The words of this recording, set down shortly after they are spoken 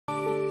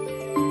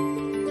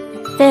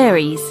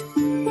Fairies.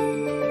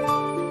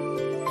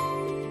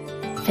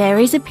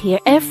 Fairies appear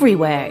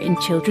everywhere in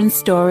children's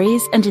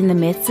stories and in the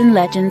myths and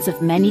legends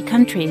of many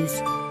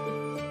countries.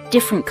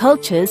 Different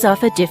cultures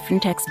offer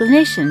different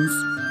explanations.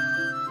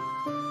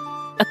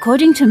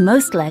 According to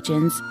most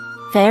legends,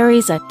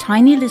 fairies are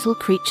tiny little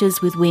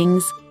creatures with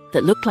wings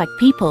that look like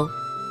people,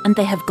 and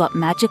they have got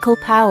magical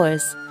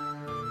powers.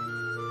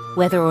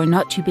 Whether or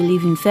not you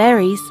believe in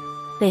fairies,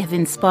 they have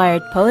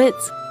inspired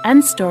poets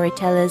and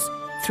storytellers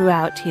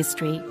throughout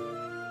history.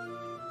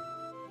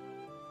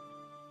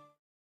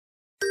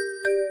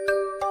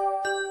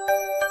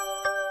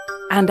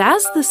 And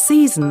as the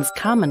seasons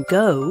come and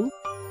go,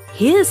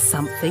 here's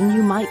something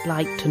you might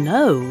like to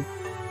know.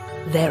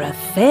 There are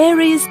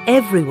fairies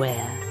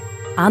everywhere,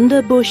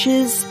 under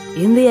bushes,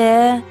 in the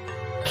air,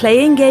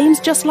 playing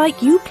games just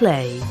like you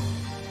play,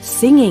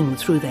 singing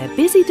through their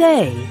busy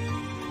day.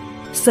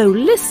 So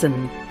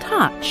listen,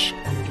 touch,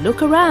 and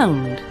look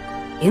around,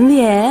 in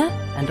the air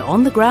and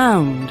on the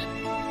ground.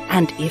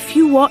 And if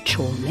you watch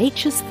all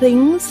nature's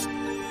things,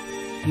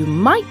 you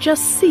might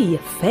just see a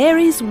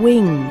fairy's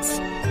wings.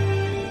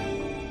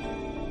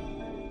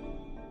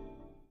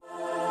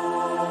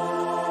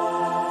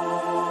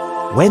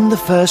 When the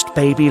first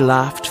baby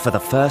laughed for the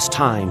first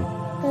time,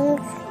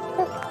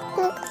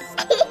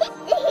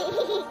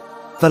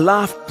 the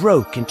laugh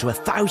broke into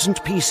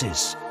 1,000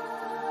 pieces,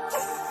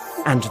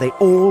 and they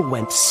all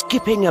went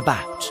skipping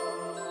about.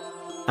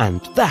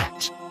 And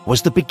that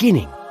was the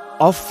beginning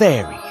of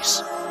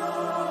fairies.